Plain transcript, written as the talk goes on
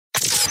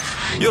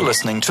You're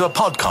listening to a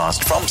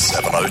podcast from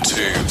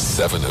 702.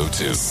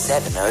 702.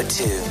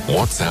 702.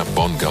 WhatsApp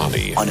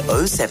Bongani. On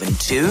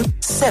 072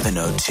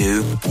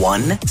 702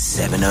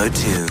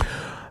 1702.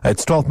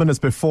 It's 12 minutes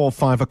before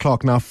 5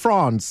 o'clock. Now,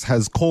 France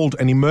has called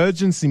an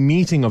emergency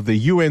meeting of the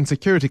UN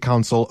Security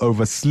Council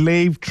over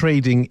slave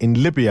trading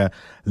in Libya,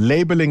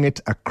 labeling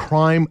it a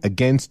crime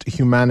against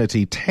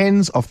humanity.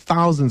 Tens of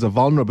thousands of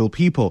vulnerable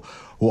people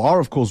who are,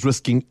 of course,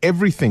 risking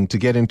everything to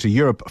get into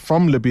Europe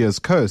from Libya's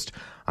coast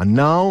are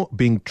now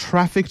being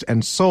trafficked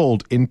and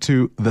sold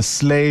into the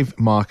slave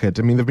market.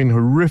 I mean, there have been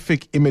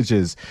horrific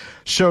images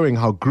showing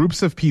how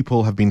groups of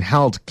people have been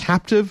held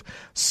captive,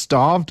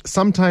 starved,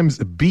 sometimes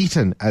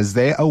beaten as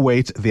they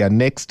await their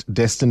next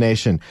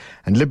destination.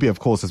 And Libya, of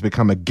course, has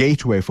become a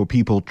gateway for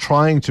people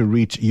trying to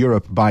reach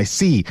Europe by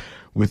sea,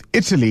 with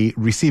Italy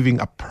receiving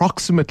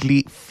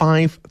approximately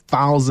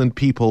 5,000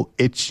 people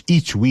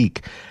each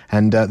week.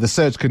 And the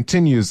surge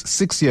continues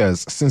 6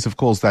 years since, of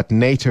course, that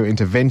NATO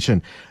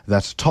intervention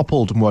that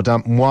toppled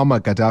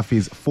Muammar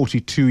Gaddafi's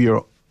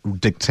 42-year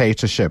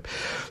dictatorship.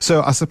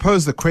 So I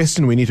suppose the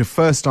question we need to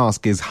first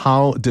ask is,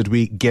 how did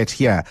we get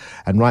here?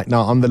 And right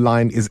now on the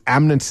line is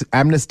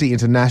Amnesty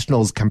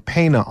International's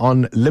campaigner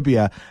on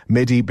Libya,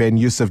 Mehdi Ben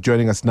Youssef,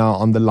 joining us now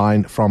on the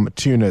line from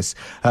Tunis.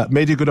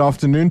 Mehdi, good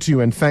afternoon to you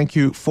and thank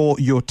you for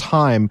your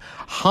time.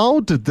 How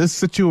did this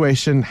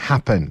situation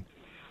happen?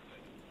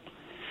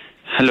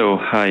 Hello,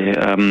 hi.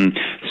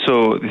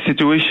 So the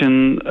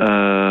situation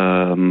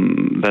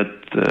that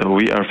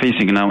we are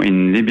facing now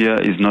in Libya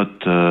is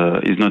not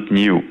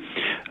new.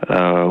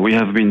 We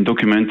have been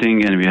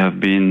documenting and we have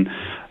been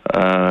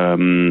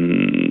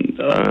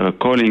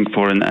calling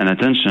for an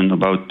attention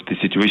about the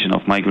situation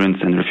of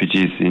migrants and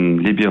refugees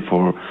in Libya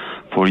for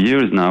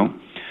years now.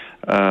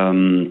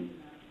 After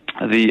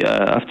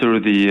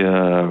the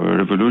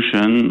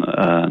revolution,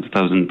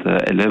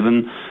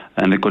 2011,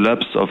 and the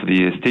collapse of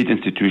the state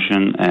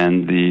institution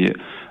and the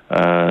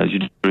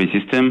judiciary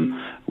system,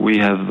 we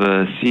have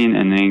seen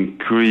an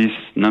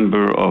increased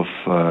number of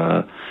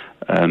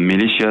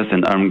militias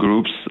and armed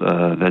groups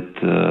that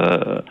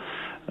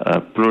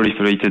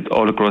proliferated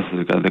all across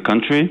the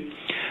country.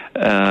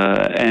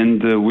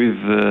 And with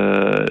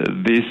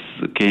this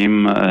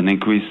came an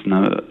increase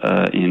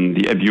in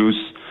the abuse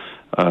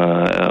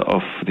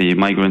of the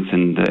migrants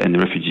and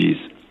refugees.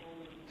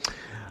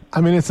 I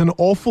mean, it's an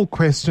awful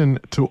question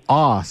to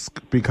ask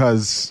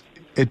because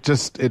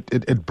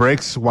it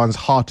breaks one's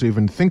heart to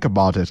even think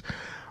about it.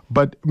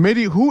 But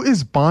Mehdi, who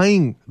is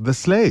buying the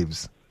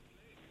slaves?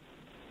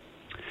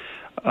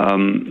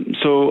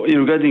 So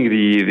regarding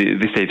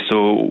the slaves,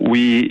 so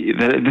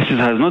this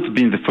has not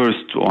been the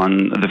first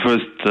one. The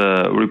first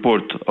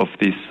report of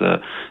these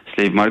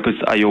slave markets.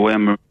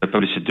 IOM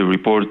published the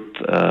report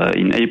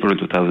in April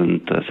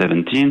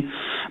 2017,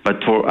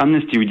 but for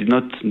Amnesty we did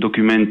not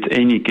document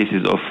any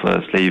cases of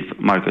slave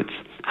markets.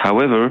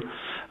 However,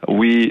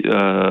 we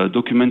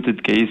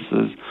documented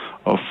cases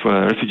of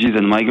refugees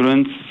and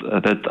migrants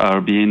that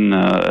are being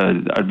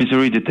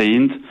arbitrarily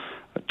detained,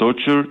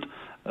 tortured,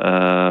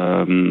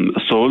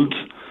 sold,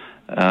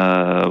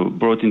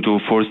 brought into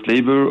forced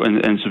labor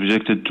and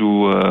subjected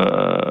to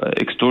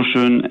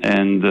extortion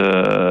and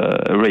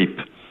rape.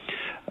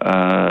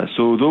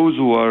 So those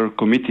who are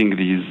committing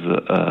these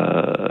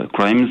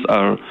crimes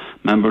are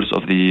members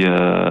of the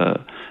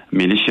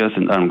militias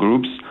and armed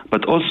groups,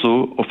 but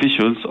also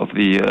officials of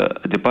the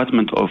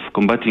Department of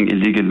Combating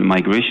Illegal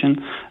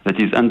Migration that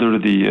is under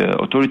the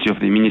authority of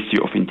the Ministry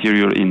of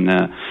Interior in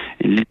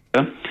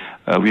Libya.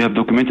 We have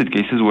documented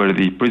cases where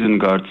the prison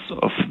guards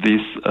of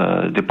this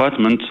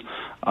department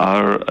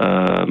are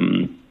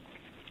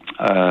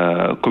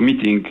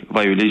committing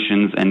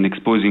violations and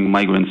exposing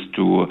migrants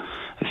to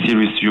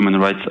serious human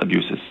rights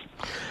abuses.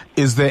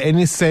 Is there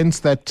any sense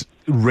that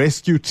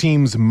rescue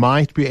teams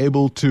might be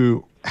able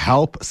to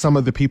help some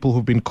of the people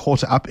who've been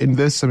caught up in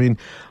this? I mean,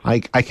 I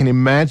can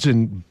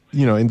imagine,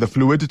 in the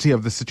fluidity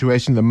of the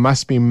situation, there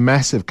must be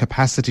massive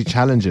capacity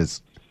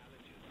challenges.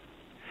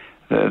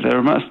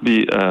 There must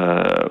be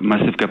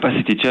massive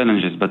capacity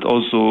challenges, but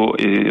also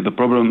the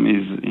problem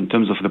is in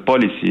terms of the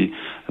policy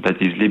that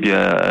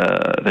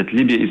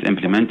Libya is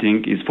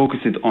implementing is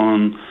focused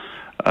on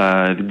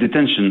the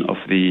detention of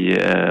the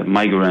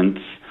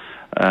migrants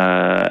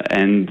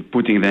and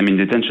putting them in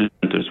detention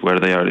centers where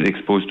they are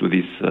exposed to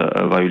these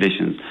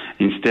violations.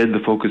 Instead, the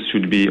focus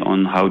should be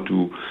on how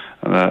to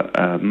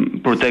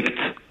protect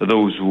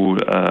those who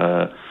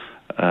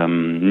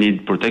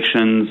need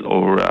protections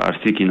or are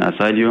seeking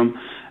asylum,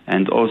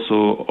 and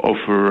also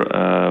offer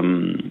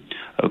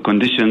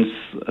conditions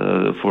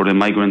for the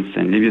migrants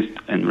and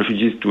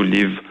refugees to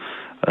live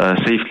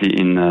safely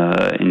in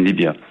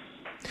Libya.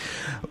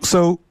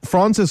 So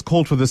France has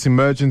called for this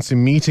emergency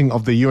meeting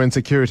of the UN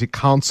Security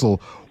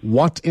Council.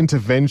 What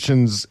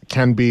interventions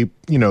can be,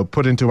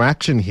 put into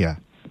action here?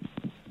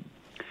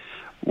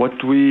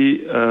 What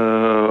we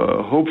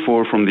hope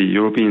for from the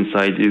European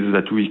side is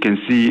that we can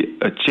see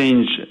a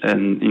change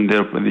in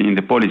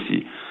the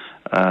policy.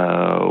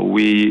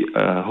 We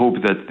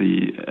hope that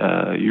the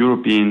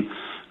European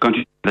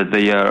countries that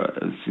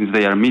since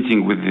they are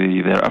meeting with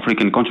their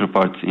African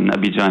counterparts in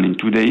Abidjan in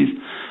 2 days,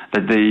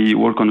 that they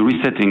work on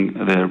resetting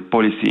their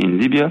policy in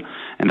Libya,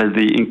 and that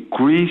they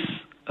increase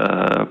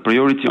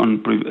priority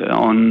on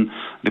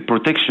the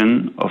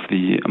protection of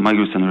the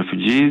migrants and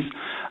refugees,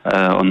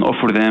 on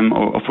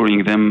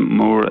offering them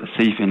more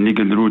safe and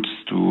legal routes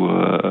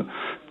to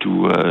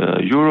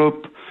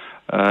Europe,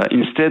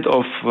 instead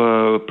of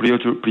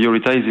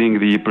prioritizing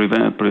the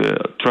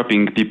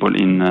trapping people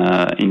in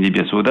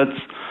Libya. So that's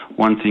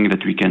one thing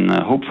that we can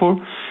hope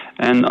for.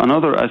 And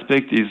another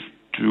aspect is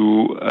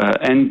to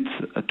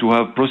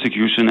have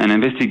prosecution and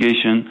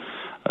investigation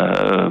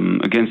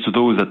against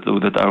those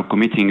that are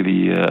committing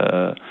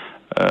the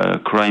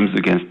crimes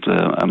against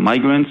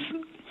migrants,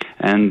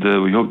 and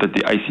we hope that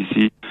the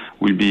ICC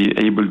will be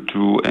able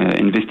to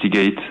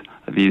investigate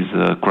these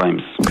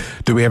crimes.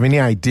 Do we have any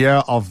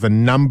idea of the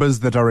numbers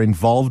that are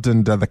involved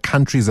and the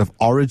countries of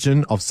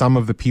origin of some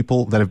of the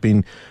people that have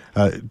been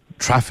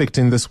trafficked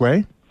in this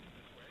way?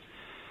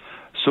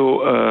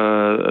 So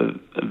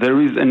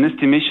there is an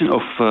estimation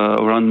of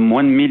around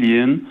 1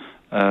 million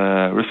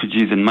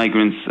refugees and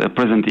migrants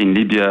present in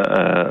Libya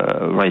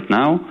right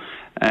now,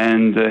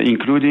 and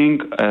including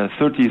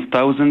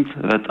 30,000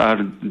 that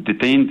are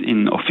detained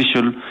in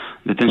official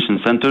detention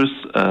centers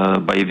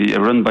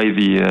run by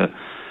the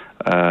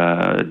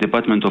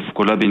Department of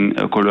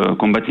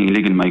Combating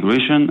Illegal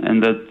Migration,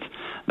 and that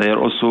they are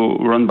also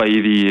run by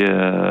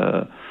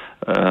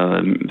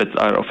that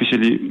are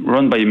officially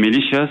run by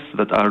militias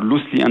that are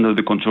loosely under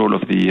the control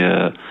of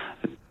the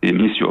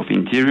Ministry of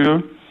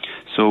Interior.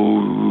 So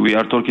we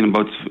are talking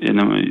about a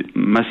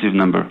massive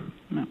number.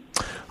 Yeah.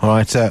 All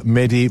right,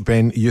 Mehdi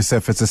Ben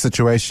Youssef, it's a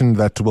situation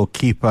that we'll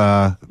keep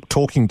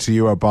talking to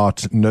you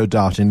about, no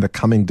doubt, in the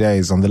coming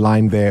days. On the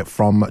line there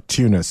from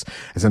Tunis.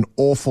 It's an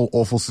awful,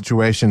 awful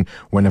situation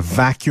when a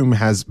vacuum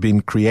has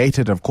been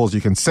created. Of course,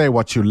 you can say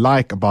what you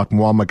like about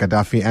Muammar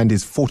Gaddafi and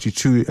his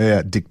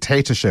 42-year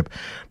dictatorship,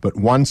 but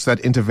once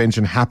that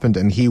intervention happened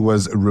and he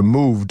was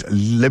removed,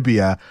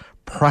 Libya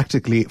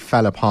practically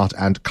fell apart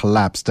and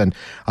collapsed. And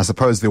I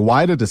suppose the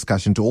wider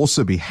discussion to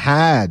also be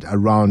had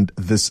around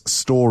this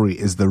story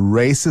is the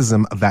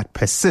racism that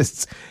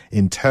persists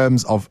in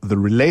terms of the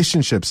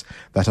relationships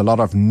that a lot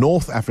of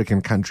North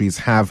African countries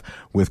have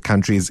with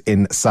countries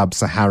in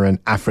sub-Saharan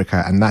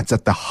Africa. And that's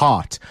at the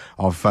heart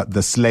of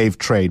the slave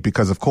trade,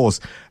 because, of course,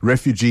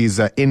 refugees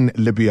in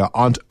Libya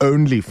aren't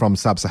only from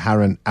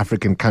sub-Saharan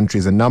African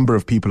countries. A number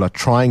of people are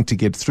trying to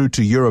get through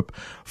to Europe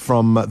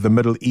from the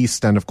Middle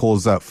East and, of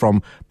course,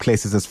 from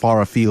places as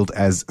far afield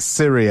as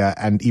Syria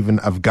and even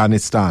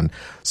Afghanistan.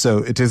 So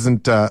it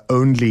isn't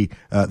only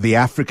the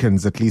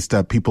Africans, at least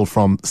people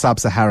from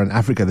sub-Saharan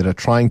Africa, that are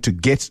trying to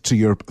get to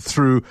Europe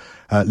through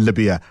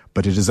Libya,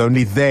 but it is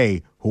only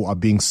they who are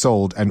being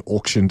sold and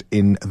auctioned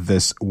in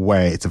this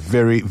way. It's a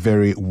very,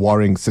 very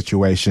worrying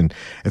situation.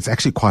 It's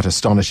actually quite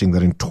astonishing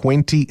that in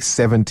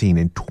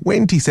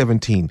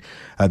 2017,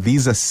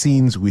 these are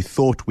scenes we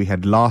thought we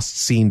had last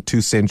seen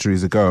 2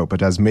 centuries ago.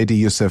 But as Mehdi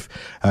Youssef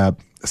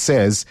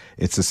says,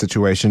 it's a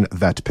situation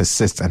that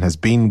persists and has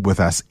been with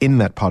us in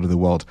that part of the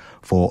world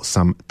for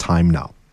some time now.